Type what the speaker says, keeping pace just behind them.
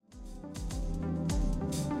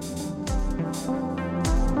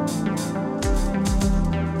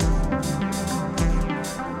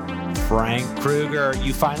Frank Krueger,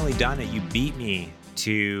 you finally done it. You beat me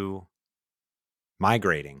to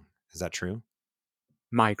migrating. Is that true?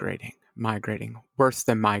 Migrating. Worse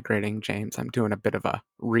than migrating, James. I'm doing a bit of a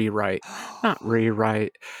rewrite. Not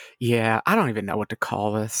rewrite. Yeah, I don't even know what to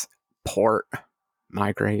call this. Port,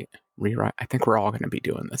 migrate, rewrite. I think we're all going to be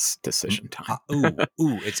doing this decision time.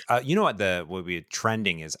 It's you know what we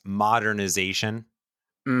trending is modernization.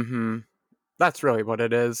 Mm-hmm. That's really what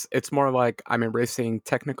it is. It's more like I'm erasing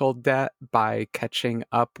technical debt by catching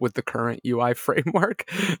up with the current UI framework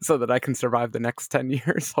so that I can survive the next 10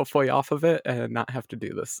 years, hopefully, off of it and not have to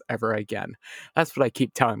do this ever again. That's what I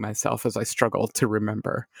keep telling myself as I struggle to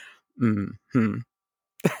remember. Hmm.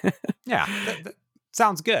 Yeah, that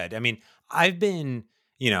sounds good. I mean, I've been,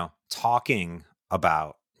 talking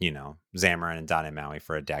about, Xamarin and .NET MAUI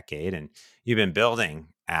for a decade, and you've been building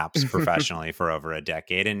apps professionally for over a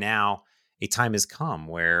decade. And now a time has come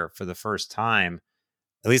where for the first time,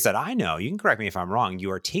 at least that I know, you can correct me if I'm wrong, you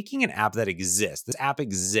are taking an app that exists. This app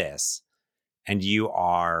exists, and you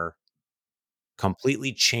are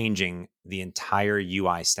completely changing the entire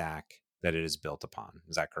UI stack that it is built upon.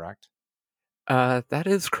 Is that correct? That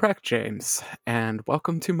is correct, James, and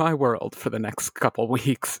welcome to my world for the next couple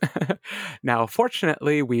weeks. Now,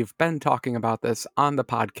 fortunately, we've been talking about this on the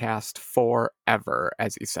podcast forever,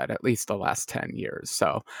 as you said, at least the last 10 years.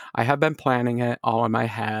 So I have been planning it all in my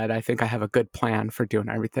head. I think I have a good plan for doing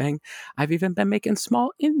everything. I've even been making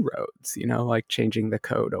small inroads, like changing the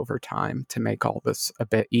code over time to make all this a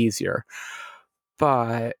bit easier.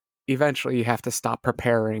 But eventually, you have to stop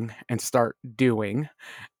preparing and start doing.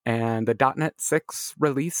 And the .NET 6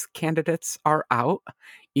 release candidates are out.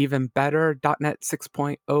 Even better, .NET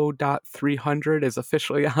 6.0.300 is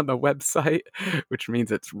officially on the website, which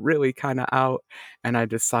means it's really kind of out. And I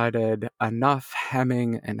decided enough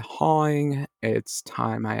hemming and hawing. It's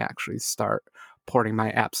time I actually start porting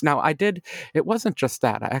my apps. Now, it wasn't just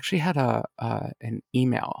that. I actually had an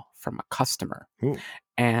email from a customer. Ooh.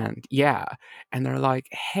 And they're like,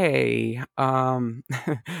 hey,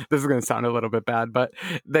 this is going to sound a little bit bad, but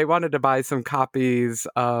they wanted to buy some copies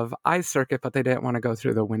of iCircuit, but they didn't want to go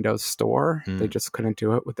through the Windows Store. They just couldn't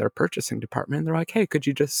do it with their purchasing department. They're like, hey, could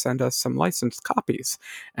you just send us some licensed copies?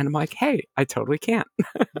 And I'm like, hey, I totally can't.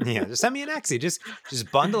 Yeah, just send me an exe. Just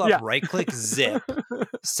bundle up, right click, zip,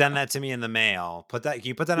 send that to me in the mail. Can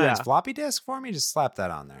you put that on its floppy disk for me? Just slap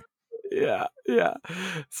that on there. Yeah.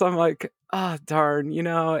 So I'm like, darn,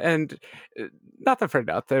 and nothing for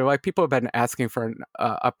nothing. Like, people have been asking for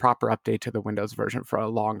a proper update to the Windows version for a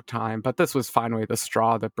long time, but this was finally the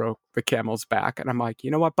straw that broke the camel's back. And I'm like,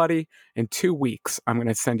 you know what, buddy? In 2 weeks, I'm going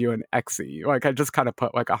to send you an exe. Like, I just kind of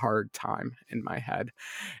put like a hard time in my head.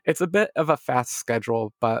 It's a bit of a fast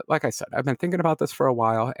schedule, but like I said, I've been thinking about this for a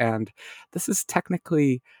while, and this is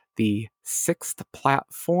technically the 6th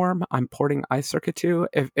platform I'm porting iCircuit to.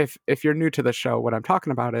 If you're new to the show, what I'm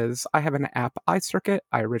talking about is I have an app, iCircuit.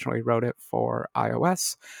 I originally wrote it for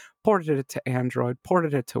iOS, ported it to Android,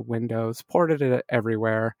 ported it to Windows, ported it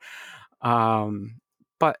everywhere.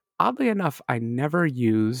 But oddly enough, I never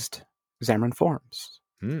used Xamarin Forms.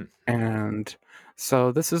 And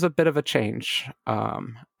so this is a bit of a change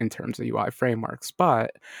in terms of UI frameworks,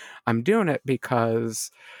 but I'm doing it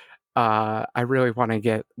because I really want to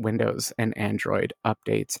get Windows and Android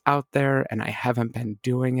updates out there, and I haven't been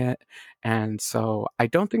doing it. And so I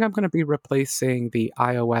don't think I'm going to be replacing the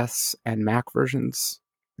iOS and Mac versions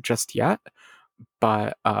just yet.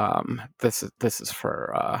 But this is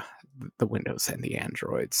for the Windows and the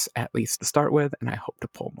Androids, at least to start with, and I hope to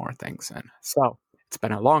pull more things in. So it's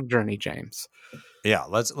been a long journey, James. Yeah,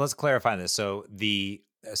 let's clarify this. So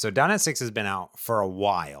 .NET 6 has been out for a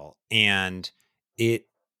while, and it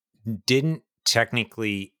didn't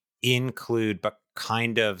technically include, but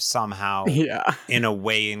kind of somehow in a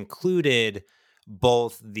way included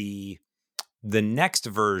both the next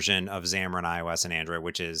version of Xamarin iOS and Android,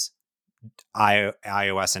 which is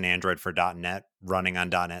iOS and Android for .NET running on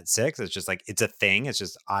 .NET 6. It's just like, it's a thing. It's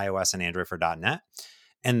just iOS and Android for .NET.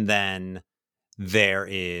 And then there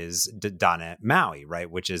is .NET MAUI,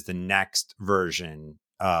 right, which is the next version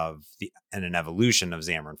of and an evolution of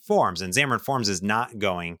Xamarin Forms. And Xamarin Forms is not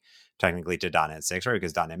going technically to .NET 6, right,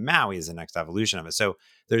 because .NET MAUI is the next evolution of it. So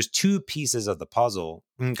there's two pieces of the puzzle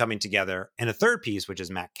coming together, and a third piece, which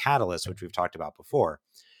is Mac Catalyst, which we've talked about before.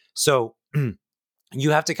 So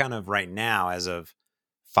you have to kind of right now, as of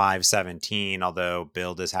 5/17, although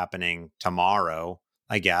build is happening tomorrow,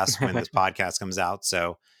 I guess, when this podcast comes out.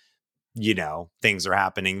 So, things are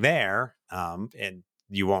happening there, and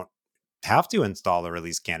you won't have to install a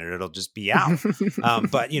release candidate. It'll just be out.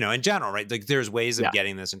 But, in general, right, like there's ways of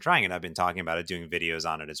getting this and trying it. I've been talking about it, doing videos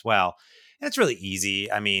on it as well. it's really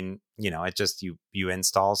easy. I mean, it just you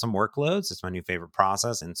install some workloads. It's my new favorite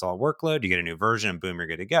process. Install a workload, you get a new version, and boom, you're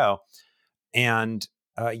good to go. And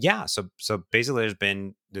yeah, so basically, there's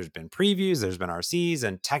been previews, there's been RCs,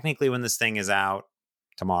 and technically, when this thing is out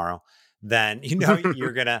tomorrow, then you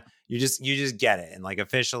just get it, and like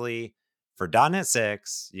officially for .NET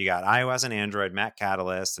 6, you got iOS and Android, Mac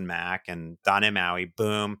Catalyst and Mac, and .NET MAUI.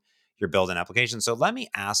 Boom, you're building applications. So let me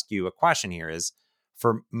ask you a question here: is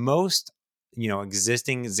for most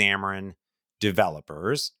existing Xamarin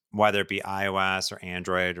developers, whether it be iOS or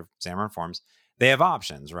Android or Xamarin Forms, they have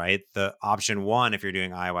options, right? The option one, if you're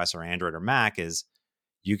doing iOS or Android or Mac, is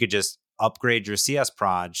you could just upgrade your CS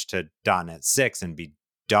proj to .NET 6 and be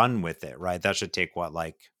done with it, right? That should take what,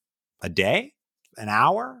 like a day, an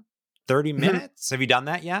hour, 30 minutes? Have you done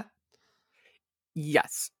that yet?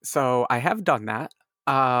 Yes. So I have done that.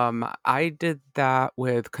 I did that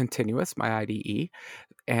with Continuous, my IDE,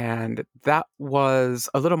 and that was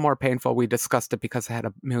a little more painful. We discussed it because it had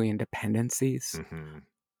a million dependencies. Mm-hmm.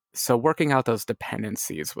 So working out those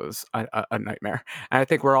dependencies was a nightmare. And I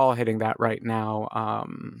think we're all hitting that right now.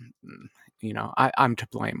 I'm to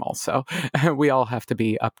blame also. We all have to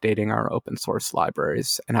be updating our open source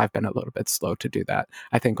libraries, and I've been a little bit slow to do that.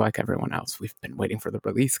 I think like everyone else, we've been waiting for the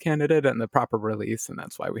release candidate and the proper release, and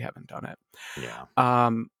that's why we haven't done it. Yeah.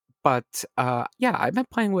 Yeah, I've been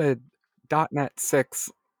playing with .NET 6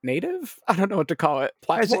 native. I don't know what to call it.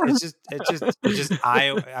 Platform.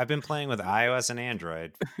 I've been playing with iOS and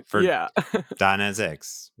Android for .NET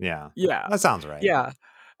 6. Yeah. Yeah. That sounds right. Yeah.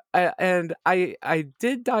 And I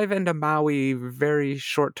did dive into MAUI very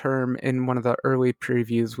short term in one of the early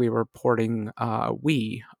previews. We were porting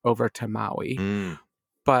Wii over to MAUI.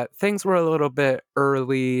 But things were a little bit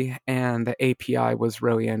early and the API was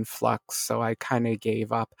really in flux, so I kind of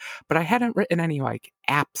gave up. But I hadn't written any like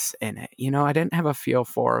apps in it. I didn't have a feel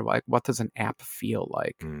for like what does an app feel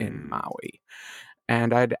like in MAUI.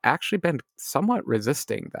 And I'd actually been somewhat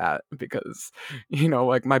resisting that because,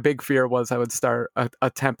 like my big fear was I would start a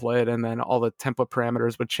template and then all the template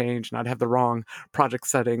parameters would change and I'd have the wrong project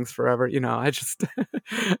settings forever. I just,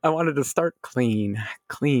 I wanted to start clean,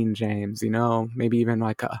 James, maybe even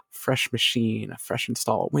like a fresh machine, a fresh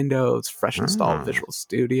install of Windows, fresh install of Visual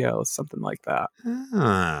Studio, something like that.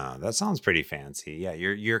 That sounds pretty fancy. Yeah,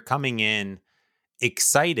 you're coming in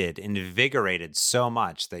excited, invigorated so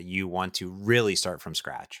much that you want to really start from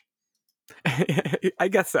scratch. I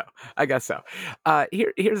guess so.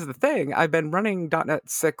 Here's the thing. I've been running .NET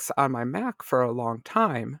 6 on my Mac for a long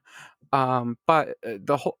time. But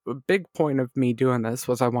the whole big point of me doing this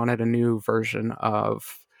was I wanted a new version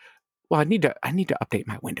of. Well, I need to update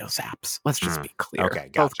my Windows apps. Let's just be clear. Okay,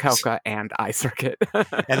 gotcha. Both Calca and iCircuit.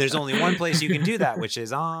 And there's only one place you can do that, which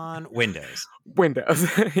is on Windows.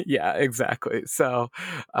 Yeah, exactly. So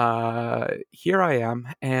here I am,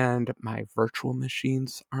 and my virtual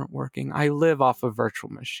machines aren't working. I live off of virtual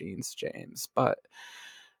machines, James, but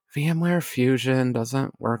VMware Fusion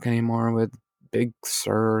doesn't work anymore with Big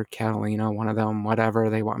Sur, Catalina, one of them, whatever.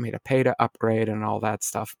 They want me to pay to upgrade and all that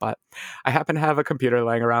stuff. But I happen to have a computer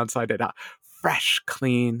laying around, so I did a fresh,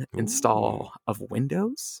 clean install of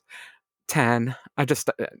Windows 10. I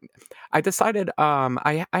decided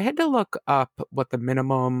I had to look up what the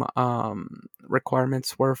minimum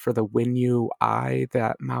requirements were for the WinUI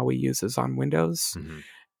that MAUI uses on Windows.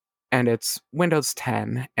 And it's Windows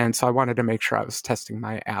 10. And so I wanted to make sure I was testing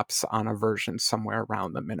my apps on a version somewhere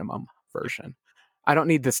around the minimum version. I don't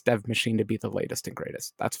need this dev machine to be the latest and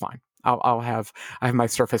greatest. That's fine. I have my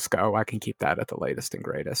Surface Go. I can keep that at the latest and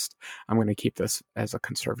greatest. I'm going to keep this as a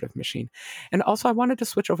conservative machine. And also I wanted to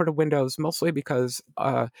switch over to Windows mostly because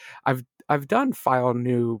I've done file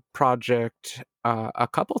new project a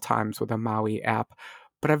couple times with a MAUI app,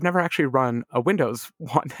 but I've never actually run a Windows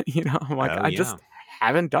one. I'm like, just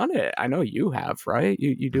haven't done it. I know you have, right?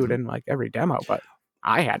 You do it in like every demo, but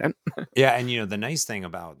I hadn't. Yeah, and the nice thing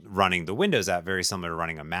about running the Windows app, very similar to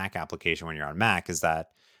running a Mac application when you're on Mac, is that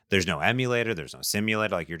there's no emulator, there's no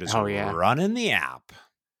simulator, like you're just running the app.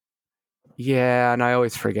 Yeah, and I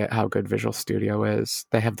always forget how good Visual Studio is.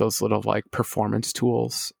 They have those little like performance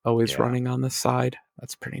tools always running on the side.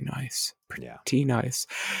 That's pretty nice. Pretty nice.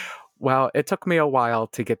 Well, it took me a while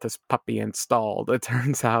to get this puppy installed. It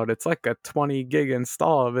turns out it's like a 20 gig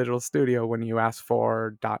install of Visual Studio when you ask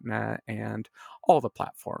for .NET and all the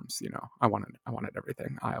platforms. I wanted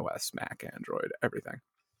everything: iOS, Mac, Android, everything.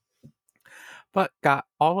 But got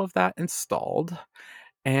all of that installed,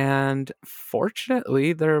 and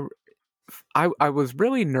fortunately, I was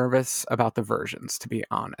really nervous about the versions, to be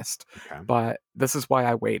honest. Okay. But this is why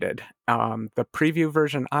I waited. The preview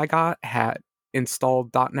version I got had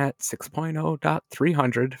installed .NET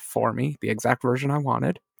 6.0.300 for me, the exact version I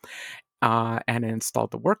wanted. And it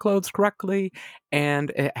installed the workloads correctly,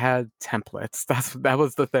 and it had templates. That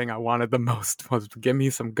was the thing I wanted the most, was give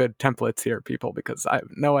me some good templates here, people, because I have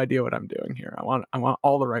no idea what I'm doing here. I want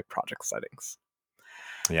all the right project settings.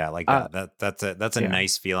 Yeah, I like that. That's a Yeah.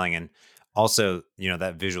 nice feeling. And also,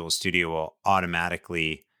 that Visual Studio will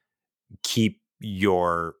automatically keep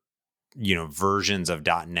your, versions of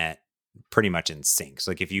 .NET pretty much in sync.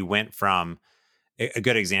 So like if you went from a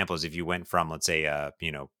good example is if you went from, let's say, a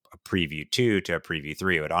preview 2 to a preview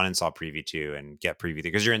 3, it would uninstall preview 2 and get preview 3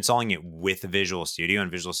 because you're installing it with Visual Studio,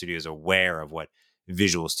 and Visual Studio is aware of what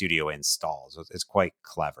Visual Studio installs. So it's quite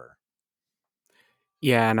clever.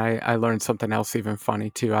 Yeah, and I learned something else even funny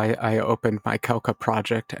too. I opened my Kelka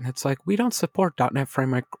project, and it's like, we don't support .NET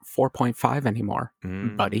Framework 4.5 anymore,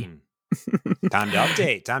 buddy. Time to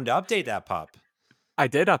update that pup. I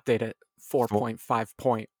did update it.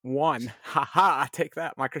 4.5.1. Haha, take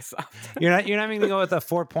that, Microsoft. You're not going to go with a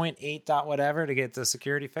 4.8 dot whatever to get the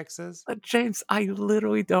security fixes? James, I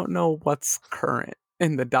literally don't know what's current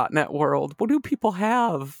in the .NET world. What do people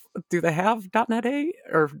have? Do they have .NET 8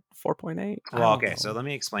 or 4.8? Well, okay, so let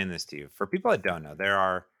me explain this to you. For people that don't know, there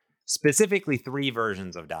are specifically 3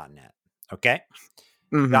 versions of .NET, okay?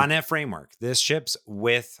 Mm-hmm. .NET Framework. This ships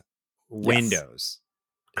with Windows.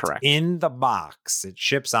 Correct. It's in the box. It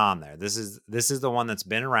ships on there. This is the one that's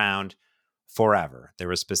been around forever. There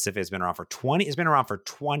was specific. It's been around for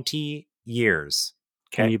 20 years.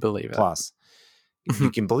 Okay? Can you believe it? Plus,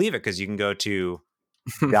 you can believe it because you can go to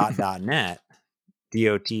 .net,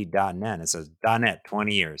 .net. It says .net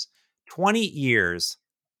 20 years. 20 years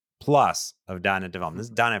plus of .NET development. This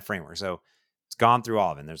is .NET Framework. So it's gone through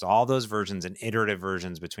all of it. And there's all those versions and iterative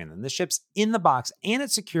versions between them. This ships in the box and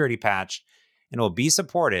it's security patched, and it will be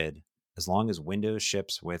supported as long as Windows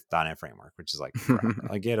ships with .NET Framework, which is like forever.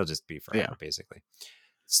 Like it'll just be forever, basically.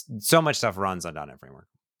 So much stuff runs on .NET Framework.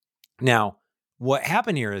 Now, what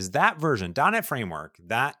happened here is that version, .NET Framework,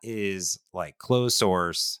 that is like closed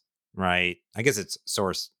source, right? I guess it's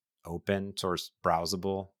open source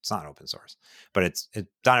browsable. It's not open source, but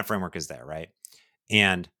 .NET Framework is there, right?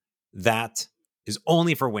 And that is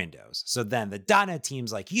only for Windows. So then the .NET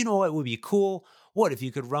team's like, you know what would be cool? What if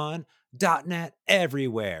you could run .NET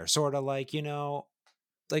everywhere? Sort of like,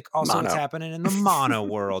 like also what's happening in the Mono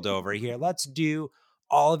world over here. Let's do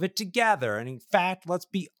all of it together. And in fact, let's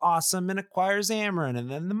be awesome and acquire Xamarin.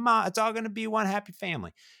 And then it's all going to be one happy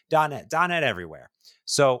family. .NET everywhere.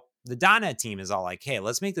 So the .NET team is all like, hey,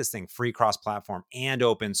 let's make this thing free cross-platform and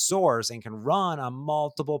open source and can run on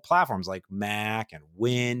multiple platforms like Mac and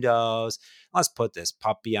Windows. Let's put this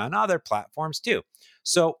puppy on other platforms too.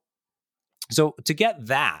 So to get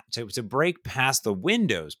that, to break past the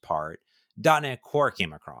Windows part, .NET Core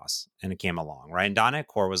came across and it came along, right? And .NET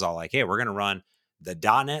Core was all like, hey, we're going to run the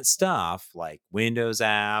 .NET stuff like Windows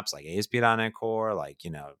apps, like ASP.NET Core, like,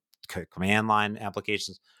 command line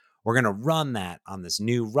applications. We're going to run that on this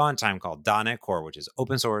new runtime called .NET Core, which is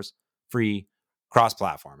open source, free,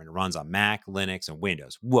 cross-platform, and it runs on Mac, Linux, and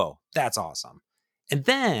Windows. Whoa, that's awesome. And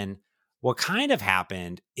then what kind of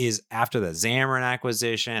happened is after the Xamarin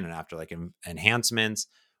acquisition and after like enhancements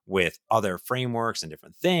with other frameworks and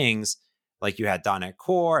different things, like you had .NET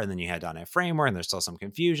Core and then you had .NET Framework, and there's still some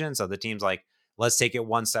confusion. So the team's like, let's take it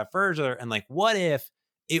one step further. And like, what if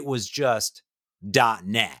it was just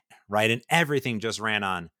 .NET, right? And everything just ran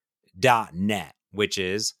on .NET, which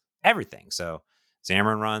is everything. So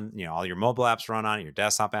Xamarin run, all your mobile apps run on it, your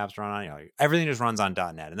desktop apps run on it, everything just runs on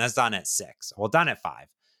 .NET, and that's .NET 6. Well, .NET 5.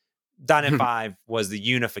 .NET 5 was the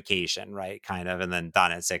unification, right? Kind of. And then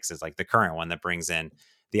 .NET 6 is like the current one that brings in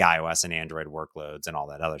the iOS and Android workloads and all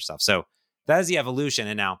that other stuff. So that is the evolution.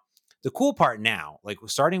 And now the cool part now, like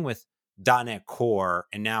starting with .NET Core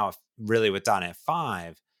and now really with .NET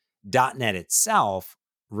 5, .NET itself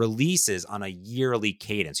releases on a yearly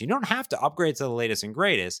cadence. You don't have to upgrade to the latest and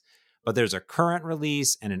greatest, but there's a current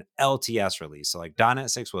release and an LTS release. So like .NET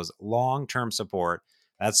 6 was long-term support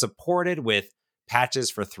that's supported with patches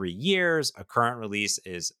for 3 years. A current release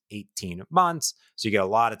is 18 months. So you get a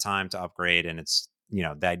lot of time to upgrade. And it's,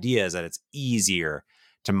 the idea is that it's easier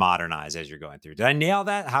to modernize as you're going through. Did I nail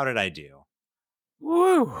that? How did I do?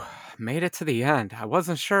 Woo! Made it to the end. I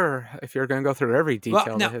wasn't sure if you're going to go through every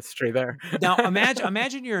detail of the history there. Now,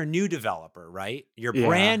 imagine you're a new developer, right? You're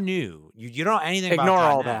brand new. You don't know anything about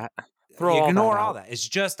 .NET. All that. Ignore all that. It's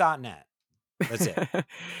just .NET. That's it.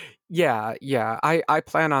 Yeah. I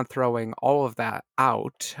plan on throwing all of that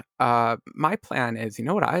out, my plan is, you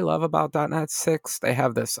know what I love about .NET 6? They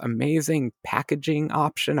have this amazing packaging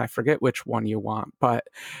option. I forget which one you want, but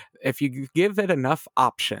if you give it enough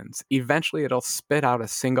options, eventually it'll spit out a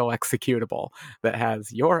single executable that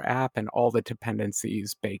has your app and all the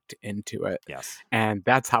dependencies baked into it. Yes. And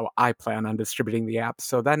that's how I plan on distributing the app.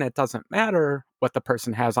 So then it doesn't matter what the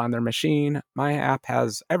person has on their machine. My app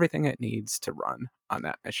has everything it needs to run on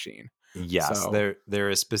that machine. Yes, So there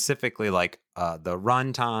is specifically like the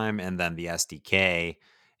runtime and then the SDK,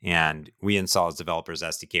 and we install as developers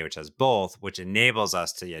SDK, which has both, which enables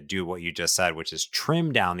us to do what you just said, which is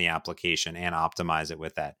trim down the application and optimize it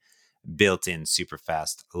with that built-in super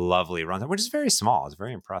fast, lovely runtime, which is very small. It's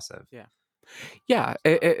very impressive. yeah. Yeah,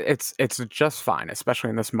 it's just fine, especially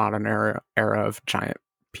in this modern era of giant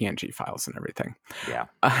PNG files and everything. Yeah.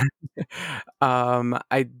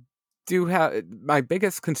 I do have my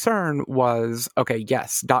biggest concern was okay,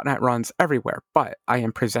 yes, .NET runs everywhere, but I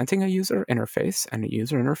am presenting a user interface, and a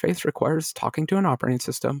user interface requires talking to an operating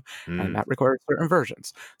system, and Mm, that requires certain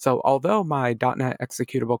versions. So although my .NET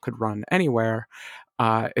executable could run anywhere,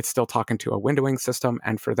 it's still talking to a windowing system,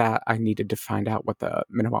 and for that, I needed to find out what the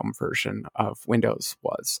minimum version of Windows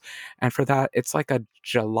was. And for that, it's like a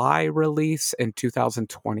July release in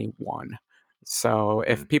 2021. So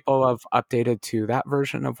if mm. people have updated to that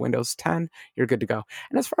version of Windows 10, you're good to go.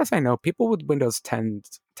 And as far as I know, people with Windows 10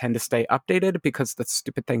 tend to stay updated because the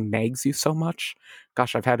stupid thing nags you so much.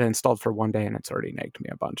 Gosh, I've had it installed for one day and it's already nagged me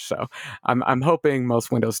a bunch. So I'm hoping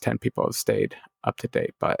most Windows 10 people have stayed up to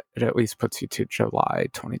date, but it at least puts you to July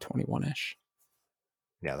 2021 ish.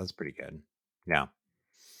 Yeah, that's pretty good. Yeah.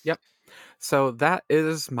 Yep. So that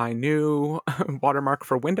is my new watermark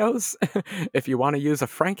for Windows. If you want to use a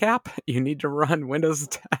Frank app, you need to run Windows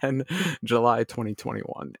 10 July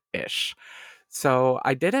 2021 ish. So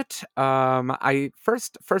I did it. I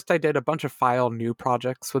first I did a bunch of file new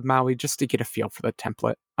projects with Maui just to get a feel for the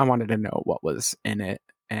template. I wanted to know what was in it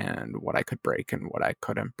and what I could break and what I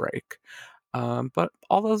couldn't break. But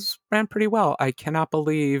all those ran pretty well. I cannot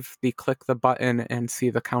believe the click the button and see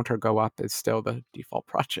the counter go up is still the default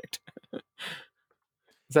project.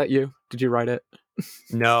 Is that you? Did you write it?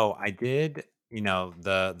 No, I did,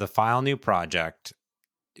 the file new project.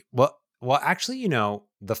 Well, actually,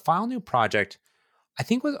 the file new project I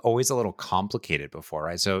think was always a little complicated before,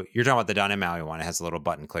 right? So you're talking about the .NET Maui one. It has a little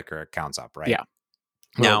button clicker, it counts up, right? Yeah,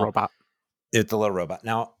 little Now, robot. it's the little robot.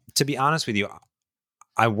 Now, to be honest with you,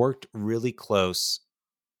 I worked really close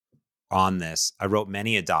on this. I wrote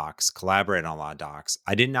many a docs, collaborated on a lot of docs.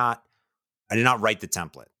 I did not write the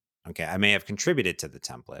template. Okay. I may have contributed to the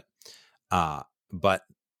template. But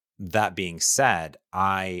that being said,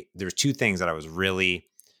 there's two things that I was really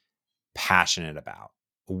passionate about.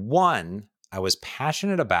 One, I was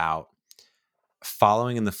passionate about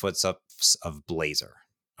following in the footsteps of Blazor.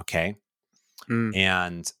 Okay. Mm,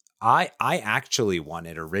 And I actually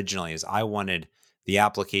wanted originally is I wanted the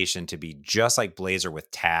application to be just like Blazor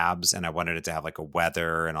with tabs, and I wanted it to have like a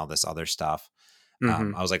weather and all this other stuff.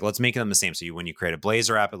 hmm I was like, let's make them the same. So when you create a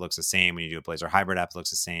Blazor app, it looks the same. When you do a Blazor hybrid app, it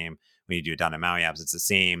looks the same. When you do a .NET Maui apps, it's the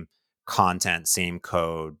same content, same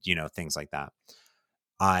code, things like that.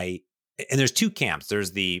 I and there's two camps.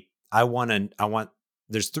 There's the I want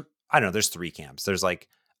there's I don't know, there's three camps. There's like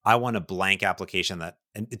I want a blank application that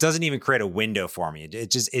and it doesn't even create a window for me.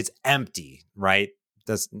 It just it's empty, right?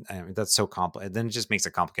 That's so complicated. Then it just makes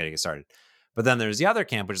it complicated to get started. But then there's the other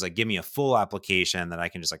camp, which is like give me a full application that I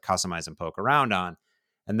can just like customize and poke around on.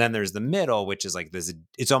 And then there's the middle, which is like this,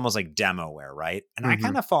 it's almost like demoware, right? And I hmm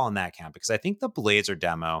kind of fall in that camp because I think the Blazor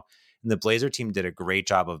demo and the Blazor team did a great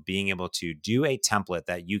job of being able to do a template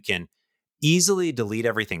that you can easily delete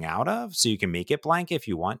everything out of. So you can make it blank if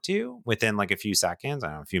you want to within like a few seconds, I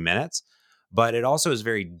don't know, a few minutes. But it also is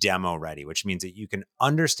very demo ready, which means that you can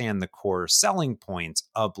understand the core selling points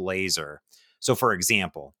of Blazor. So, for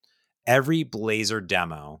example, every Blazor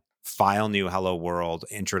demo, file new hello world,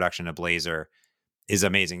 introduction to Blazor is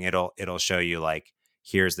amazing. It'll show you like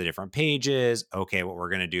here's the different pages. Okay, what we're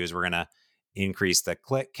going to do is we're going to increase the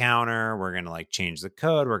click counter. We're going to like change the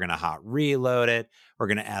code. We're going to hot reload it. We're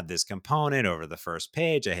going to add this component over the first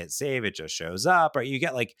page. I hit save, it just shows up. Right? You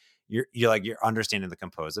get like you're understanding the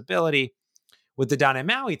composability. With the .NET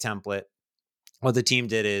Maui template, what the team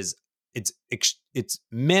did is it's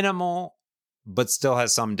minimal, but still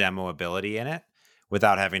has some demo ability in it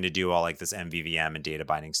without having to do all like this MVVM and data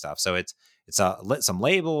binding stuff. So it's some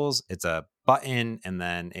labels, it's a button, and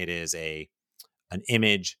then it is an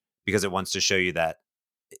image because it wants to show you that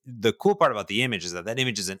the cool part about the image is that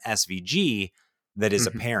image is an SVG that is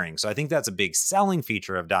a hmm pairing. So I think that's a big selling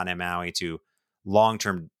feature of .NET Maui to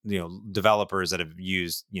long-term, developers that have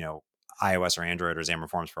used, iOS or Android or Xamarin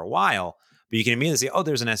Forms for a while, but you can immediately say, oh,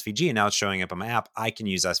 there's an SVG and now it's showing up on my app. I can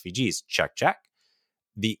use SVGs. Check, check.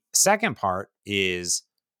 The second part is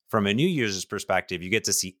from a new user's perspective, you get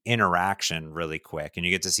to see interaction really quick and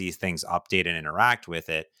you get to see things update and interact with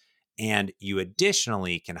it. And you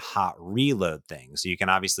additionally can hot reload things. So you can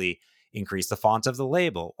obviously increase the font of the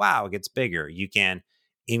label. Wow, it gets bigger. You can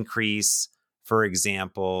increase, for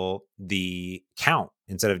example, the count.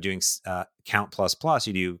 Instead of doing count plus plus,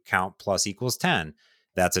 you do count plus equals 10.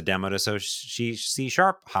 That's a demo to C#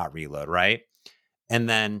 hot reload, right? And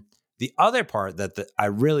then the other part that I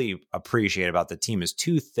really appreciate about the team is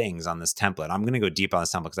two things on this template. I'm going to go deep on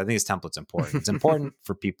this template because I think this template's important. It's important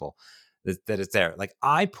for people that it's there. Like,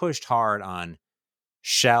 I pushed hard on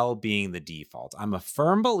shell being the default. I'm a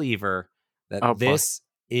firm believer that this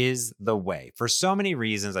is the way for so many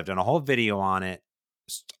reasons. I've done a whole video on it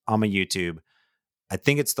on my YouTube. I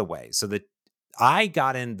think it's the way. So that I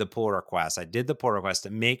got in the pull request. I did the pull request to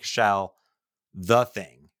make shell the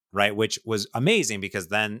thing, right? Which was amazing because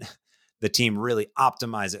then the team really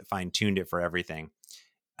optimized it, fine-tuned it for everything.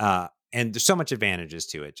 And there's so much advantages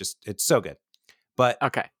to it. Just, it's so good. But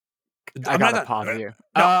okay. I gotta pause you.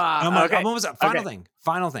 No, okay. I'm almost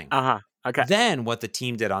Final thing. Okay. Then what the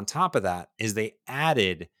team did on top of that is they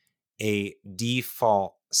added a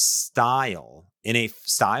default style in a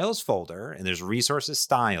styles folder, and there's resources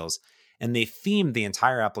styles, and they themed the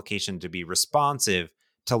entire application to be responsive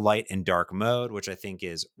to light and dark mode, which I think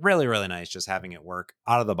is really, really nice, just having it work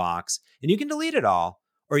out of the box. And you can delete it all,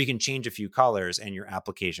 or you can change a few colors and your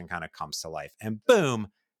application kind of comes to life. And boom,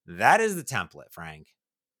 that is the template, Frank.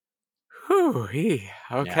 Whew, okay.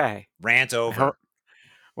 Yeah. Rant over.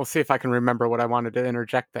 We'll see if I can remember what I wanted to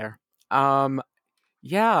interject there.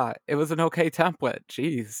 Yeah, it was an okay template.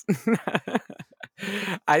 Jeez.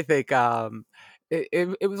 I think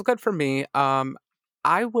it was good for me.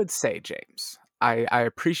 I would say, James, I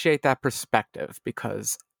appreciate that perspective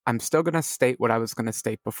because I'm still going to state what I was going to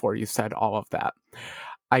state before you said all of that.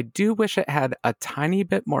 I do wish it had a tiny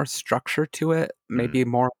bit more structure to it, maybe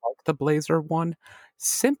more like the Blazor one,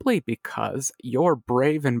 simply because your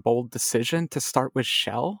brave and bold decision to start with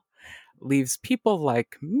shell leaves people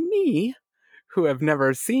like me, who have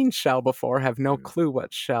never seen shell before, have no clue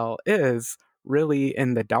what shell is, really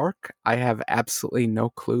in the dark. I have absolutely no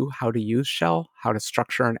clue how to use shell, how to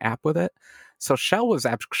structure an app with it. So shell was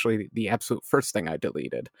actually the absolute first thing I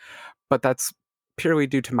deleted. But that's purely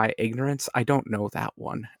due to my ignorance. I don't know that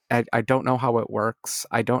one. I don't know how it works.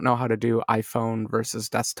 I don't know how to do iPhone versus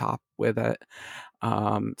desktop with it.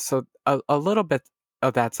 So a little bit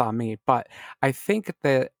of that's on me. But I think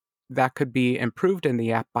that could be improved in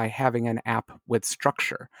the app by having an app with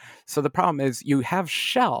structure. So the problem is you have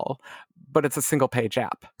shell, but it's a single page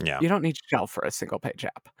app. Yeah. You don't need shell for a single page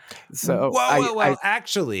app. So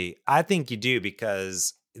actually, I think you do,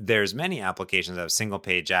 because there's many applications that have single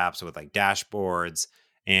page apps with like dashboards,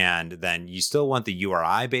 and then you still want the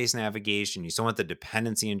URI based navigation. You still want the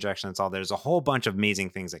dependency injection. That's all. There's a whole bunch of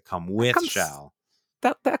amazing things that come with shell.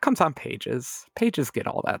 That comes on Pages. Pages get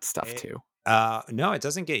all that stuff too. No, it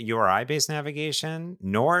doesn't get URI based navigation,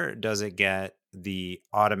 nor does it get the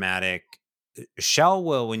automatic. Shell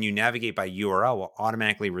will, when you navigate by URL, will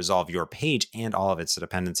automatically resolve your page and all of its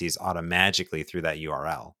dependencies automatically through that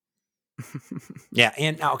URL. Yeah.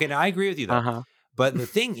 And now I agree with you though. But the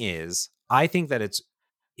thing is, I think that it's,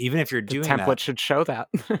 even if you're doing that, template should show that.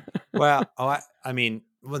 Well, I mean,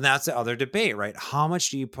 that's the other debate, right? How much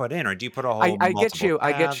do you put in, or do you put a whole? I get you,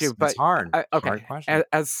 but it's hard. Hard question.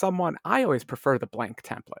 As someone, I always prefer the blank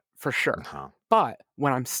template for sure. But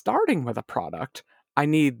when I'm starting with a product, I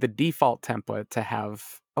need the default template to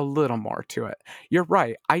have a little more to it. You're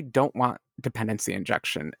right. I don't want dependency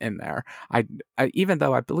injection in there. I even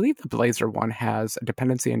though I believe the Blazor one has a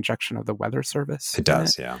dependency injection of the weather service. It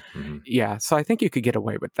does, yeah. Mm-hmm. Yeah, so I think you could get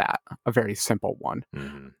away with that. A very simple one,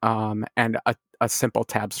 and a simple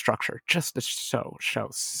tab structure just to show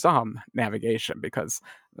some navigation. Because,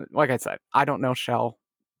 like I said, I don't know shell.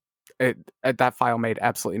 That file made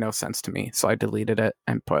absolutely no sense to me, so I deleted it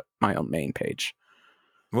and put my own main page.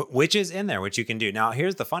 Which is in there, which you can do. Now,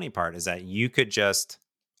 here's the funny part, is that you could just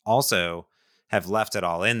also have left it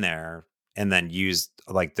all in there and then used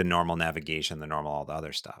like the normal navigation, the normal, all the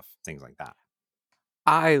other stuff, things like that.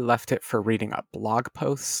 I left it for reading up blog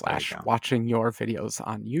posts / watching your videos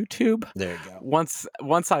on YouTube. There you go.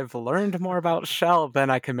 Once I've learned more about shell, then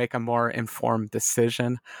I can make a more informed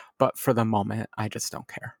decision. But for the moment, I just don't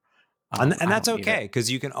care. And that's okay, because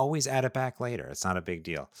you can always add it back later. It's not a big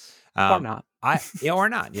deal. Or not. Or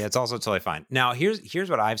not. Yeah, it's also totally fine. Now, here's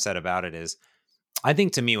what I've said about it is, I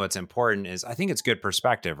think to me, what's important is I think it's good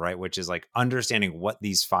perspective, right? Which is like understanding what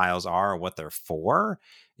these files are, what they're for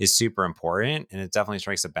is super important. And it definitely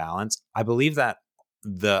strikes a balance. I believe that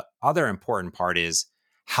the other important part is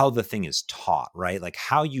how the thing is taught, right? Like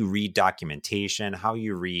how you read documentation, how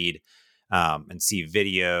you read and see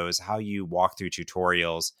videos, how you walk through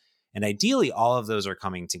tutorials. And ideally, all of those are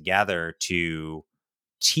coming together to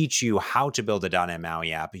teach you how to build a .NET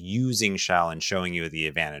MAUI app using Shell and showing you the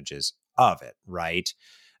advantages of it, right?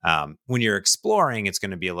 When you're exploring, it's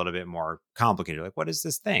going to be a little bit more complicated. Like, what is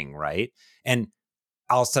this thing, right? And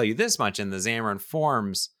I'll tell you this much: in the Xamarin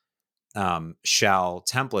Forms Shell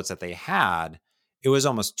templates that they had, it was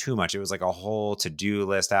almost too much. It was like a whole to-do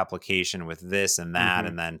list application with this and that, Mm-hmm.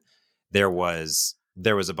 and then there was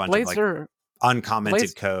a bunch of like Blazor,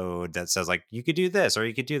 uncommented code that says like you could do this or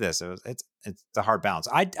you could do this. It's a hard balance.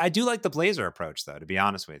 I do like the Blazor approach though, to be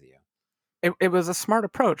honest with you. it was a smart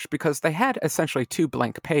approach because they had essentially two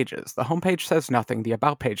blank pages. The homepage says nothing, the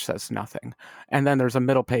about page says nothing, and then there's a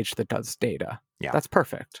middle page that does data. Yeah. That's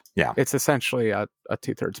perfect. Yeah. It's essentially a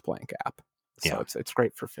 2/3 blank app. So Yeah. it's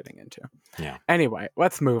great for fitting into. Yeah. Anyway,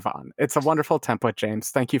 let's move on. It's a wonderful template, James.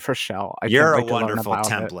 Thank you for Shell. You're a wonderful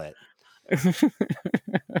template.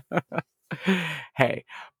 Hey,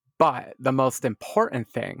 but the most important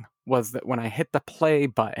thing was that when I hit the play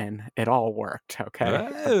button, it all worked. Okay,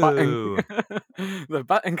 the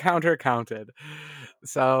button counter counted.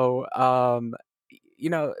 So,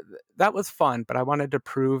 that was fun. But I wanted to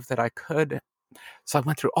prove that I could. So I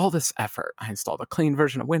went through all this effort. I installed a clean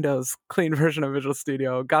version of Windows, clean version of Visual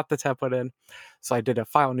Studio, got the template in. So I did a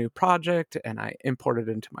file new project and I imported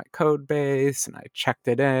it into my code base and I checked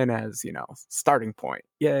it in as, starting point.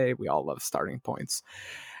 Yay, we all love starting points.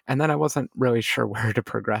 And then I wasn't really sure where to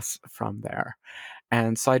progress from there.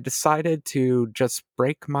 And so I decided to just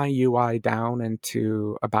break my UI down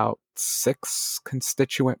into about 6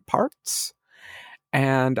 constituent parts.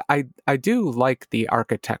 And I do like the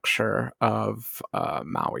architecture of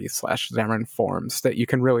MAUI/Xamarin Forms, that you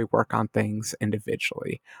can really work on things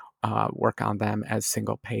individually, work on them as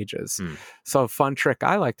single pages. So a fun trick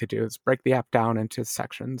I like to do is break the app down into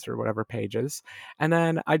sections or whatever pages, and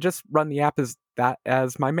then I just run the app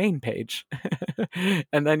as my main page.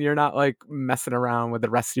 And then you're not like messing around with the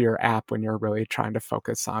rest of your app when you're really trying to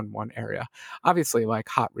focus on one area. Obviously, like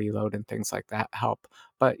hot reload and things like that help,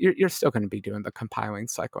 but you're still going to be doing the compiling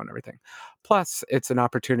cycle and everything. Plus, it's an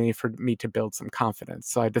opportunity for me to build some confidence.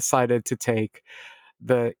 So I decided to take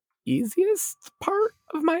the easiest part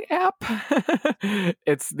of my app.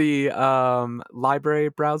 It's the library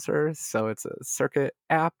browser. So it's a circuit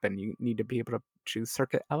app, and you need to be able to choose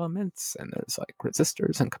circuit elements, and there's like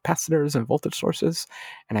resistors and capacitors and voltage sources,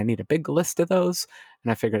 and I need a big list of those,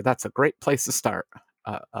 and I figured that's a great place to start.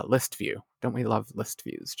 A list view. Don't we love list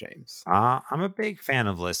views, James? I'm a big fan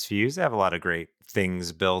of list views. They have a lot of great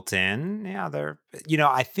things built in. Yeah,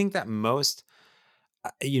 I think that most,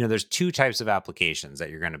 there's 2 types of applications that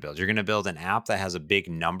you're going to build. You're going to build an app that has a big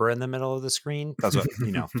number in the middle of the screen. That's what,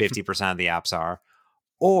 50% of the apps are.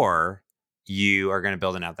 Or you are going to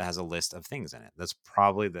build an app that has a list of things in it. That's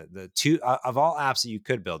probably the 2 of all apps that you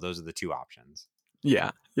could build. Those are the 2 options.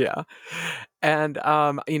 Yeah. And,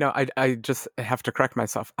 I just have to correct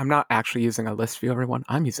myself. I'm not actually using a list view, everyone.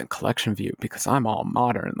 I'm using collection view because I'm all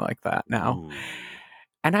modern like that now. Ooh.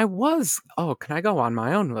 And can I go on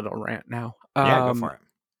my own little rant now? Yeah, go for it.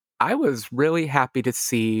 I was really happy to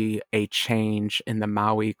see a change in the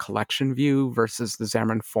MAUI collection view versus the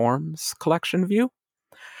Xamarin Forms collection view.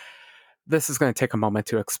 This is going to take a moment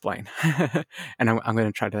to explain, and I'm going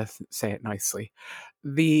to try to say it nicely.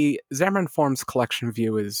 The Xamarin Forms collection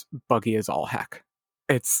view is buggy as all heck.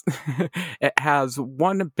 It has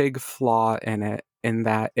one big flaw in it, in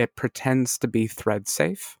that it pretends to be thread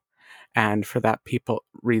safe, and for that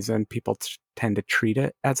reason, people tend to treat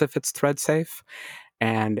it as if it's thread safe.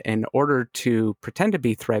 And in order to pretend to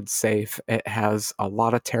be thread safe, it has a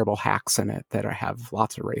lot of terrible hacks in it that have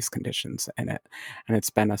lots of race conditions in it. And it's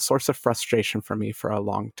been a source of frustration for me for a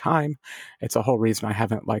long time. It's a whole reason I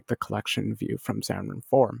haven't liked the collection view from Xamarin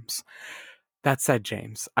Forms. That said,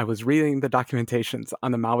 James, I was reading the documentations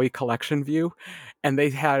on the MAUI collection view, and they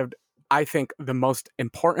had, I think, the most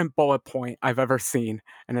important bullet point I've ever seen.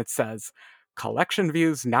 And it says, collection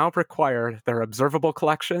views now require their observable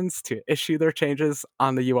collections to issue their changes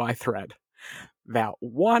on the UI thread. That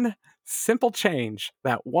one simple change,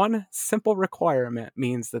 that one simple requirement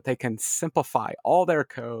means that they can simplify all their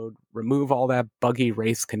code, remove all that buggy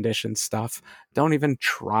race condition stuff. Don't even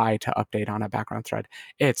try to update on a background thread.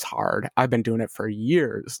 It's hard. I've been doing it for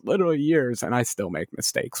years, literally years, and I still make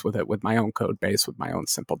mistakes with it, with my own code base, with my own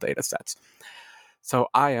simple data sets. So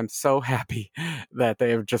I am so happy that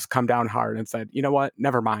they have just come down hard and said, you know what,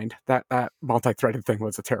 never mind. That multi-threaded thing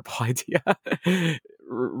was a terrible idea.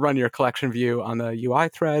 Run your collection view on the UI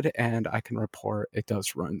thread, and I can report it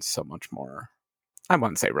does run so much more. I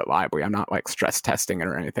wouldn't say reliably. I'm not like stress testing it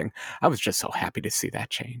or anything. I was just so happy to see that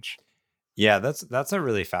change. Yeah, that's a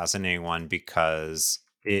really fascinating one because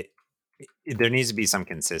there needs to be some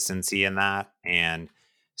consistency in that. And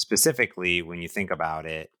specifically, when you think about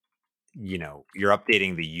it, you're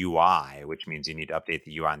updating the UI, which means you need to update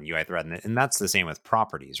the UI on the UI thread. And that's the same with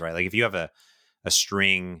properties, right? Like if you have a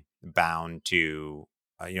string bound to,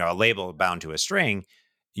 a label bound to a string,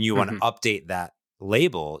 and you want to update that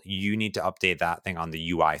label, you need to update that thing on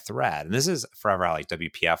the UI thread. And this is forever how like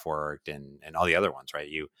WPF worked and all the other ones, right?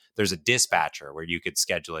 There's a dispatcher where you could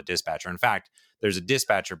schedule a dispatcher. In fact, there's a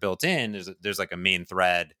dispatcher built in. There's like a main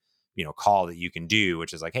thread, call that you can do,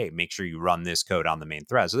 which is like, hey, make sure you run this code on the main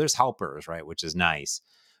thread. So there's helpers, right? Which is nice.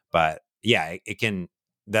 But yeah, it can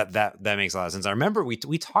that makes a lot of sense. I remember we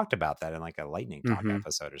talked about that in like a lightning talk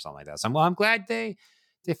episode or something like that. So I'm glad they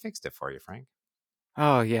fixed it for you, Frank.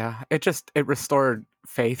 Oh yeah, it restored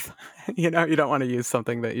faith. You don't want to use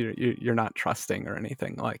something that you're not trusting or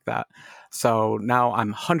anything like that. So now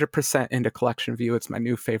I'm 100% into collection view. It's my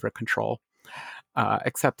new favorite control.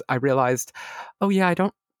 Except I realized, oh yeah, I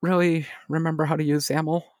don't really remember how to use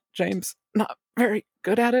XAML, James. Not very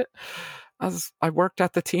good at it. I worked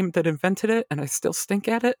at the team that invented it, and I still stink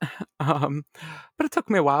at it. But it took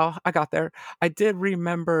me a while. I got there. I did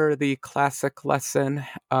remember the classic lesson.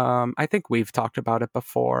 I think we've talked about it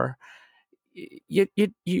before. You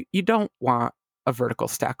don't want a vertical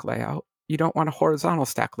stack layout. You don't want a horizontal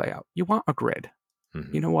stack layout. You want a grid.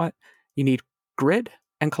 Mm-hmm. You know what? You need grid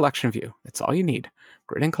and collection view. That's all you need.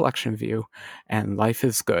 Grid and collection view, and life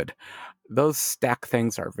is good. Those stack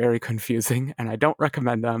things are very confusing, and I don't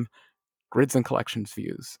recommend them. Grids and collections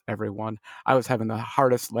views, everyone. I was having the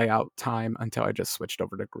hardest layout time until I just switched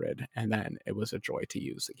over to grid, and then it was a joy to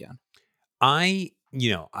use again. I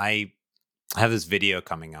have this video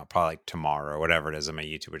coming out probably like tomorrow or whatever it is on my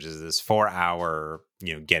YouTube, which is this 4-hour,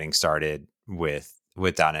 getting started with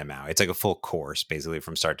 .NET MAUI. It's like a full course basically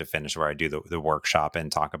from start to finish where I do the workshop and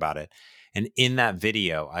talk about it. And in that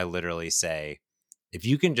video, I literally say, if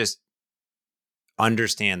you can just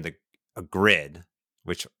understand a grid,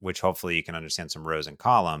 which hopefully you can understand some rows and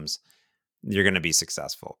columns, you're going to be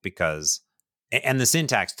successful because, and the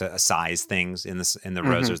syntax to size things in the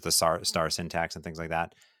rows, there's the star syntax and things like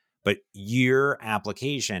that. But your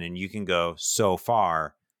application, and you can go so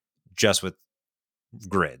far just with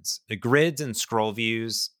grids and scroll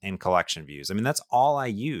views and collection views. I mean, that's all I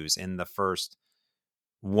use in the first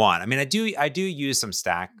one. I mean, I do use some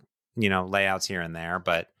stack, layouts here and there,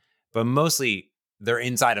 but mostly they're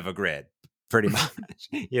inside of a grid pretty much.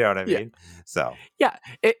 You know what I mean? So yeah,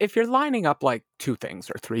 if you're lining up like 2 things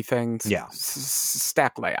or 3 things, yeah,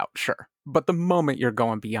 stack layout, sure. But the moment you're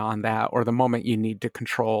going beyond that, or the moment you need to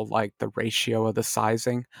control like the ratio of the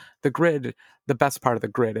sizing, the grid, the best part of the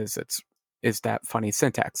grid is that funny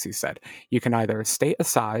syntax you said. You can either state a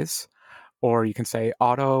size, or you can say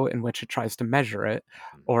auto, in which it tries to measure it,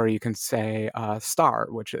 or you can say star,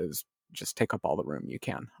 which is just take up all the room you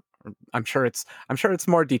can. I'm sure it's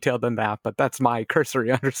more detailed than that, but that's my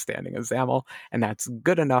cursory understanding of XAML, and that's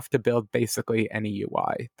good enough to build basically any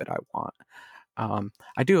UI that I want.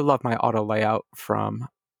 I do love my auto layout from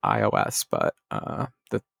iOS, but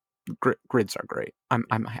the grids are great.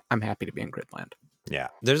 I'm happy to be in Gridland. Yeah,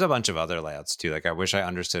 there's a bunch of other layouts too. Like I wish I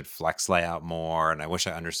understood Flex layout more, and I wish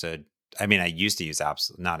I understood. I mean, I used to use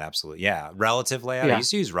relative layout. Yeah. I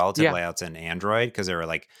used to use relative layouts in Android because they were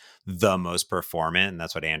like the most performant, and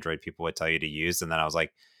that's what Android people would tell you to use. And then I was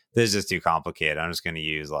like, this is just too complicated. I'm just going to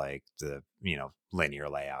use like the linear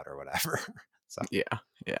layout or whatever. So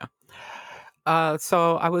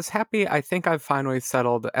so I was happy. I think I've finally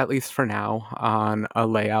settled, at least for now, on a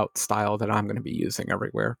layout style that I'm going to be using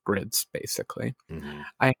everywhere. Grids, basically.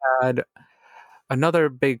 I had another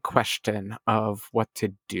big question of what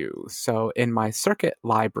to do. So in my circuit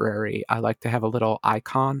library, I like to have a little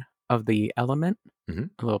icon of the element, a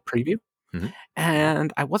little preview,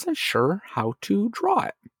 and I wasn't sure how to draw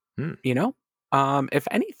it. If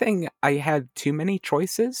anything, I had too many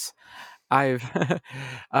choices. I've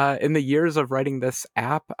in the years of writing this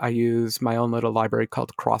app, I use my own little library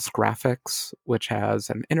called Cross Graphics, which has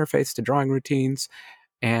an interface to drawing routines,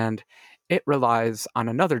 and it relies on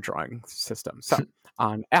another drawing system. So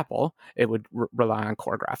on Apple, it would rely on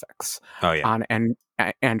Core Graphics. Oh yeah. On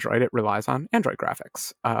Android, it relies on Android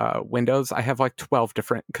Graphics. Windows, I have like 12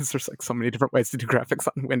 different, because there's like so many different ways to do graphics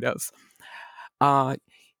on Windows. But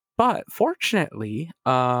fortunately,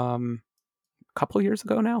 couple years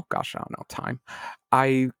ago now. Gosh, I don't know time.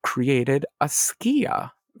 I created a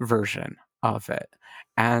Skia version of it,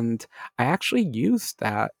 and I actually used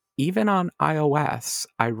that. Even on iOS,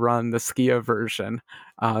 I run the Skia version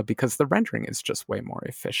because the rendering is just way more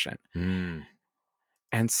efficient. Mm.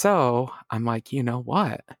 And so I'm like, you know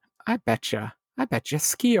what? I bet you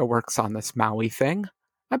Skia works on this Maui thing.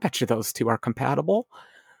 I bet you those two are compatible.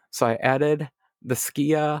 So I added the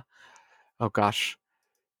Skia, oh gosh,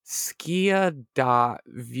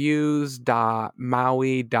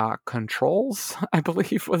 skia.views.maui.controls, I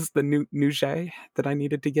believe was the new Nuget that I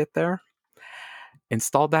needed to get there.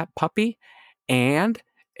 Installed that puppy, and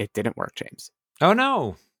it didn't work, James. Oh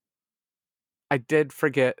no. I did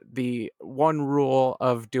forget the one rule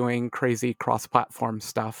of doing crazy cross-platform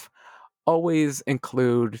stuff. Always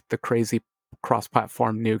include the crazy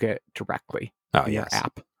cross-platform nougat directly Oh, in your yes.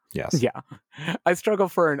 app. Yes. Yeah. I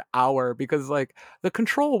struggled for an hour because like the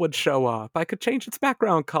control would show up. I could change its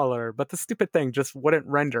background color, but the stupid thing just wouldn't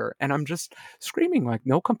render. And I'm just screaming like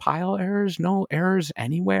no compile errors, no errors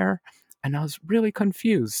anywhere. And I was really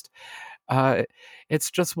confused.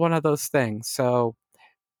 It's just one of those things. So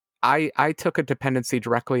I took a dependency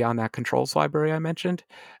directly on that controls library I mentioned.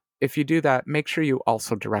 If you do that, make sure you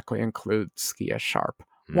also directly include Skia Sharp.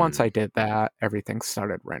 Once I did that, everything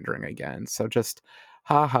started rendering again. So just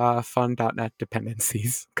haha, fun.NET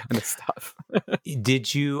dependencies kind of stuff.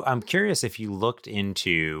 I'm curious if you looked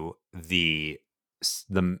into the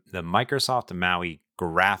Microsoft Maui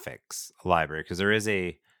graphics library, because there is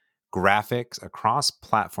a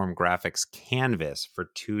cross-platform graphics canvas for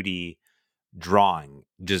 2D drawing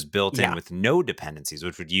just built in Yeah. with no dependencies,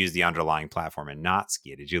 which would use the underlying platform and not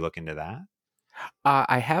Skia. Did you look into that?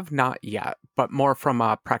 I have not yet, but more from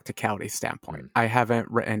a practicality standpoint. I haven't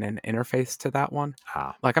written an interface to that one.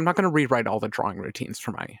 Ah, Like, I'm not going to rewrite all the drawing routines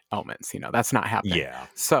for my elements. That's not happening. yeah.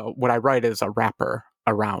 So what I write is a wrapper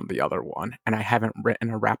around the other one, and I haven't written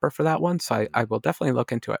a wrapper for that one. So I will definitely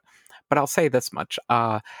look into it. But I'll say this much: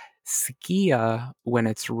 Skia, when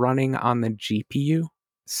it's running on the GPU,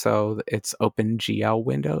 so it's OpenGL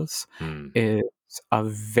Windows, is a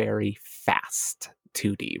very fast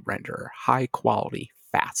 2D renderer, high quality,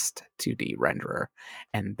 fast 2D renderer.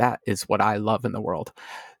 And that is what I love in the world.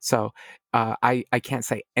 So I can't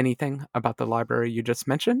say anything about the library you just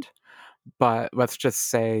mentioned, but let's just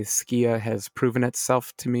say Skia has proven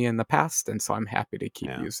itself to me in the past. And so I'm happy to keep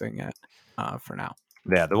using it for now.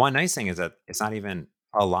 Yeah. The one nice thing is that it's not even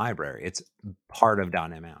a library, it's part of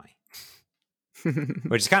 .NET Maui,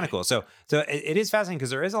 which is kind of cool. So it is fascinating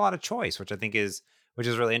because there is a lot of choice, which is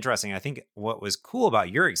really interesting. I think what was cool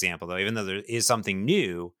about your example, though, even though there is something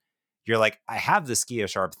new, you're like, I have the Skia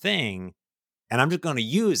Sharp thing, and I'm just going to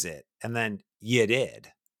use it, and then you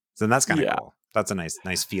did. So that's kind of Yeah. cool. That's a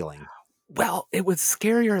nice feeling. Well, it was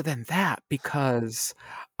scarier than that because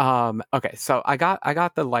okay, so I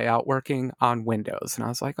got the layout working on Windows and I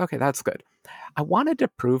was like, okay, that's good. I wanted to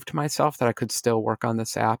prove to myself that I could still work on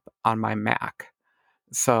this app on my Mac.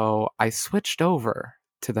 So I switched over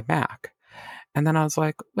to the Mac. And then I was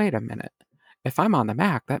like, wait a minute. If I'm on the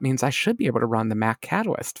Mac, that means I should be able to run the Mac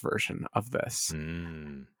Catalyst version of this.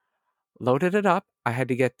 Loaded it up. I had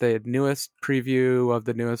to get the newest preview of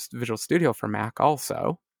the newest Visual Studio for Mac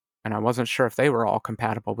also. And I wasn't sure if they were all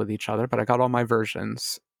compatible with each other, but I got all my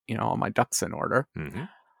versions, all my ducks in order.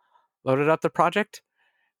 Loaded up the project,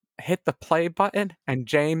 hit the play button, and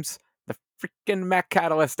James, the freaking Mac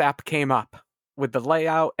Catalyst app came up with the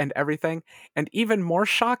layout and everything. And even more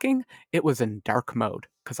shocking, it was in dark mode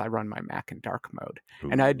because I run my Mac in dark mode. Ooh.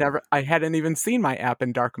 And I hadn't even seen my app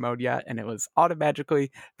in dark mode yet. And it was automatically,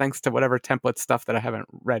 thanks to whatever template stuff that I haven't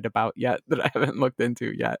read about yet, that I haven't looked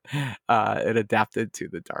into yet, it adapted to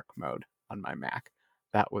the dark mode on my Mac.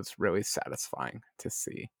 That was really satisfying to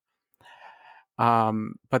see.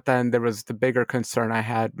 But then there was the bigger concern I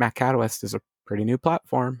had. Mac Catalyst is a pretty new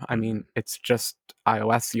platform. I mean, it's just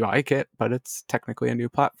iOS UI kit, but it's technically a new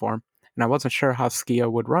platform. And I wasn't sure how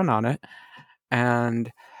Skia would run on it. And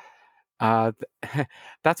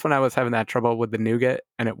that's when I was having that trouble with the NuGet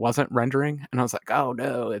and it wasn't rendering. And I was like, oh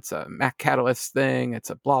no, it's a Mac Catalyst thing. It's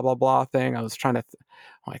a blah, blah, blah thing. I was trying to,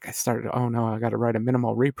 I started, oh no, I got to write a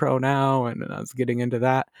minimal repro now. And I was getting into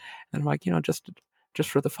that. And I'm like, just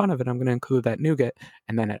for the fun of it, I'm going to include that NuGet.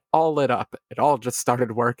 And then it all lit up. It all just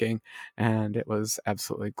started working. And it was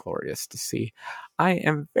absolutely glorious to see. I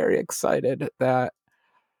am very excited that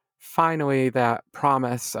finally that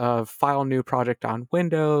promise of file new project on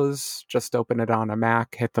Windows, just open it on a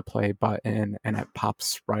Mac, hit the play button, and it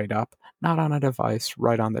pops right up. Not on a device,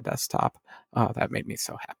 right on the desktop. Oh, that made me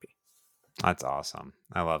so happy. That's awesome.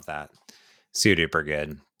 I love that. Super duper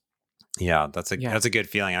good. Yeah, Yeah. that's a good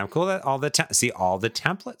feeling. I'm cool that all the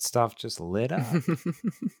template stuff just lit up.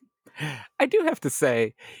 I do have to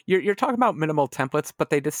say, you're talking about minimal templates, but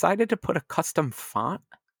they decided to put a custom font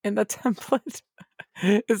in the template.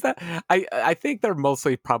 Is that I think they're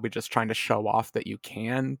mostly probably just trying to show off that you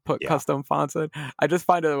can put Yeah, custom fonts in. I just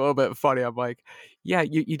find it a little bit funny. I'm like, yeah,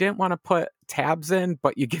 you didn't want to put tabs in,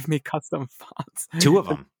 but you give me custom fonts. two of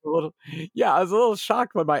It's them. a little, yeah, I was a little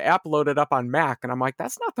shocked when my app loaded up on Mac, and I'm like,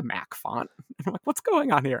 that's not the Mac font. I'm like, what's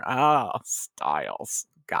going on here? Oh, styles.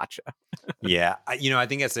 Gotcha. Yeah, I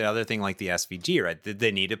think that's the other thing, like the SVG, right? Did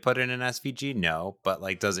they need to put in an SVG? No, but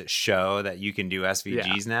like, does it show that you can do Yeah.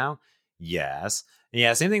 SVGs now? Yes.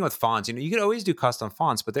 Yeah, same thing with fonts. You could always do custom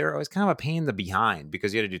fonts, but they're always kind of a pain in the behind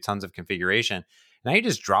because you had to do tons of configuration. Now you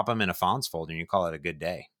just drop them in a fonts folder and you call it a good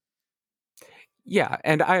day. Yeah,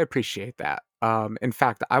 and I appreciate that. In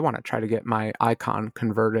fact, I want to try to get my icon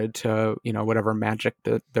converted to whatever magic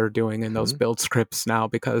that they're doing in those Mhm. build scripts now,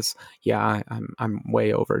 because yeah, I'm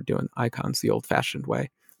way over doing icons the old-fashioned way.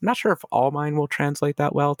 I'm not sure if all mine will translate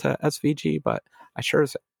that well to SVG, but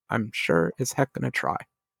I'm sure as heck gonna try.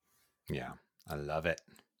 Yeah, I love it.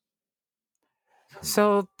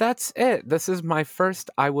 So that's it. This is my first.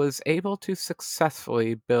 I was able to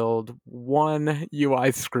successfully build one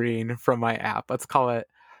UI screen from my app. Let's call it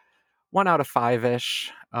 1 out of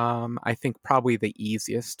 5-ish. I think probably the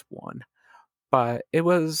easiest one, but it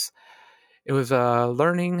was a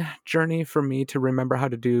learning journey for me to remember how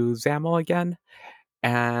to do XAML again,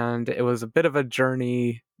 and it was a bit of a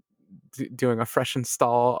journey doing a fresh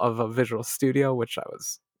install of a Visual Studio, which I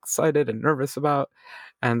was excited and nervous about,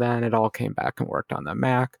 and then it all came back and worked on the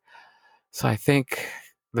Mac. So I think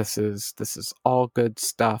this is all good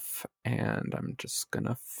stuff, and I'm just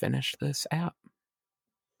gonna finish this app.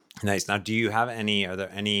 Nice. Now, are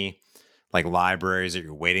there any like libraries that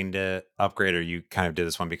you're waiting to upgrade, or you kind of did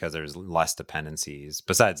this one because there's less dependencies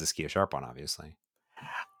besides the Skia Sharp one, obviously?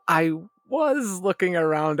 I was looking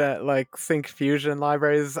around at like Sync Fusion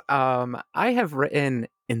libraries. I have written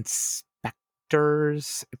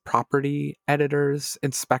inspectors, property editors,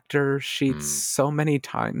 inspector sheets Hmm. so many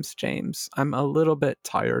times, James. I'm a little bit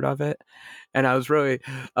tired of it. And I was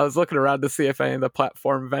looking around to see if any of the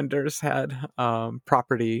platform vendors had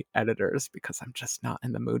property editors, because I'm just not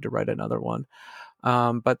in the mood to write another one.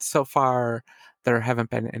 But so far, there haven't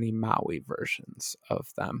been any Maui versions of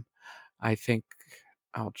them. I think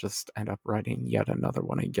I'll just end up writing yet another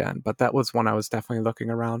one again. But that was one I was definitely looking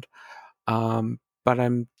around. But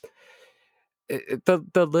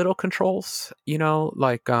the little controls,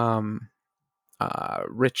 like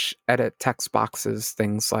rich edit text boxes,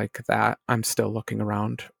 things like that. I'm still looking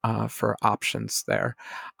around for options there.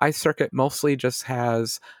 iCircuit mostly just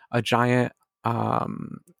has a giant.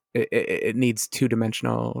 It needs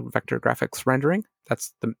two-dimensional vector graphics rendering.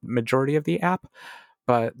 That's the majority of the app,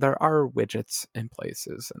 but there are widgets in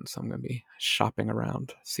places, and so I'm going to be shopping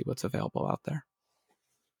around, see what's available out there.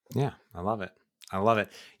 Yeah, I love it. I love it.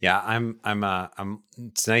 Yeah, I'm.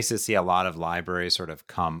 It's nice to see a lot of libraries sort of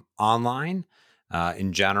come online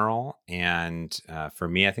in general, and for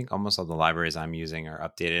me, I think almost all the libraries I'm using are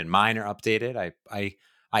updated. Mine are updated.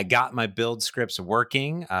 I got my build scripts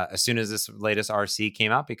working as soon as this latest RC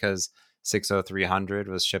came out because 60300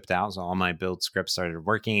 was shipped out, so all my build scripts started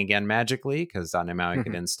working again magically because .NET MAUI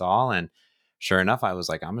could install. And sure enough, I was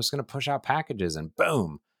like, I'm just going to push out packages, and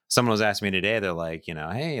boom, someone was asking me today, they're like,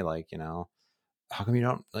 hey, like, how come you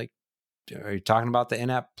don't like, are you talking about the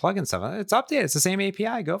in-app plugin stuff? It's updated. It's the same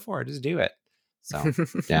API. Go for it. Just do it. So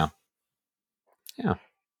yeah. Yeah.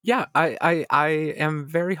 Yeah, I am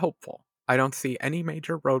very hopeful. I don't see any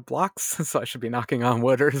major roadblocks, so I should be knocking on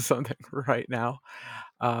wood or something right now.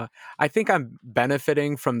 Uh, I think I'm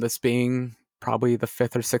benefiting from this being probably the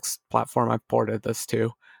fifth or sixth platform I've ported this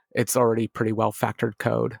to. It's already pretty well factored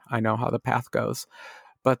code. I know how the path goes,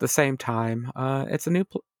 but at the same time, it's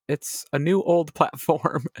a new old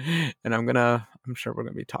platform, and I'm sure we're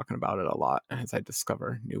gonna be talking about it a lot as I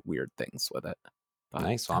discover new weird things with it. But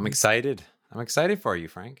Nice. Well, at I'm least excited. I'm excited for you,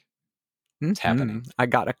 Frank. It's happening. I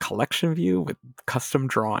got a collection view with custom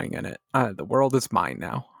drawing in it. The world is mine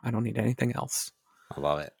now. I don't need anything else. I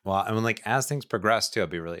love it. Well, I mean, like as things progress too, I'll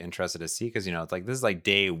be really interested to see because it's like this is like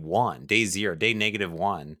day one, day zero, day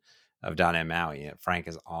 -1 of .NET MAUI. Frank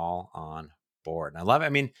is all on board, and I love it. I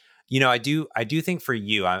mean, I do think for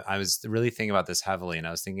you, I was really thinking about this heavily, and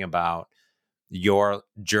I was thinking about your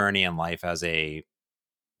journey in life as a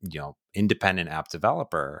independent app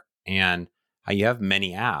developer and how you have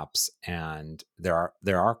many apps, and there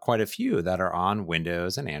are quite a few that are on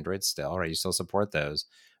Windows and Android still, right? You still support those,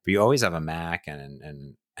 but you always have a Mac and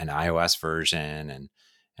an iOS version, and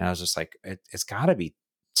I was just like, it's got to be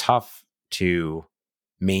tough to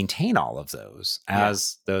maintain all of those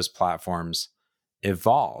as those platforms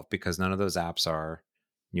evolve, because none of those apps are,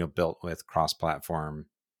 built with cross-platform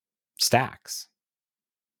stacks.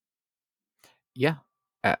 Yeah,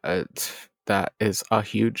 that is a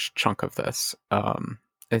huge chunk of this.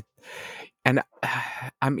 It, and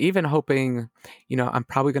I'm even hoping, I'm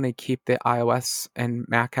probably going to keep the iOS and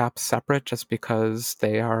Mac apps separate just because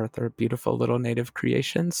they're beautiful little native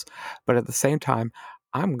creations. But at the same time,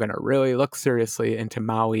 I'm going to really look seriously into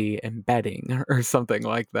Maui embedding or something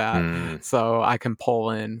like that, so I can pull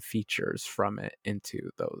in features from it into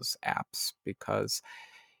those apps. Because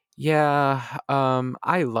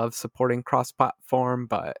I love supporting cross-platform,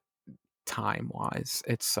 but time-wise,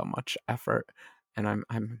 it's so much effort, and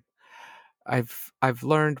I've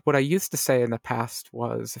learned what I used to say in the past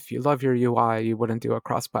was, if you love your UI, you wouldn't do a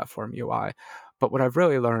cross-platform UI. But what I've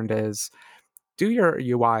really learned is, do your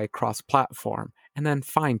UI cross-platform and then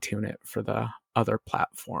fine-tune it for the other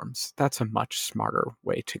platforms. That's a much smarter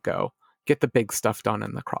way to go. Get the big stuff done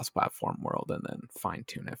in the cross-platform world and then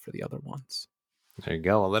fine-tune it for the other ones. There you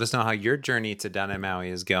go. Well, let us know how your journey to .NET MAUI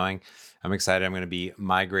is going. I'm excited. I'm going to be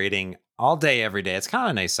migrating all day, every day. It's kind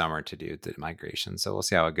of a nice summer to do the migration. So we'll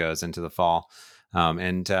see how it goes into the fall.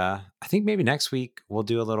 And I think maybe next week we'll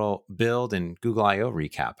do a little build and Google I/O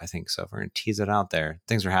recap, I think. So if we're going to tease it out there,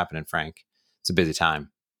 things are happening, Frank. It's a busy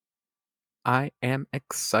time. I am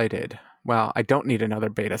excited. Well, I don't need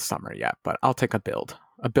another beta summer yet, but I'll take a build.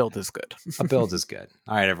 A build is good. A build is good.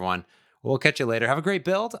 All right, everyone. We'll catch you later. Have a great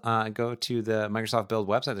build. Go to the Microsoft Build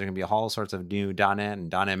website. There's going to be all sorts of new .NET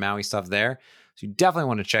and .NET MAUI stuff there. So you definitely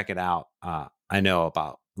want to check it out. I know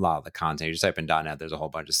about a lot of the content. You just type in .NET. There's a whole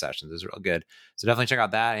bunch of sessions. It's real good. So definitely check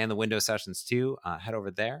out that and the Windows sessions too. Head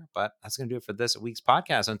over there. But that's going to do it for this week's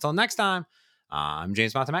podcast. So until next time, I'm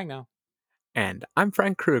James Montemagno. And I'm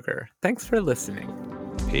Frank Krueger. Thanks for listening.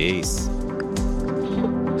 Peace.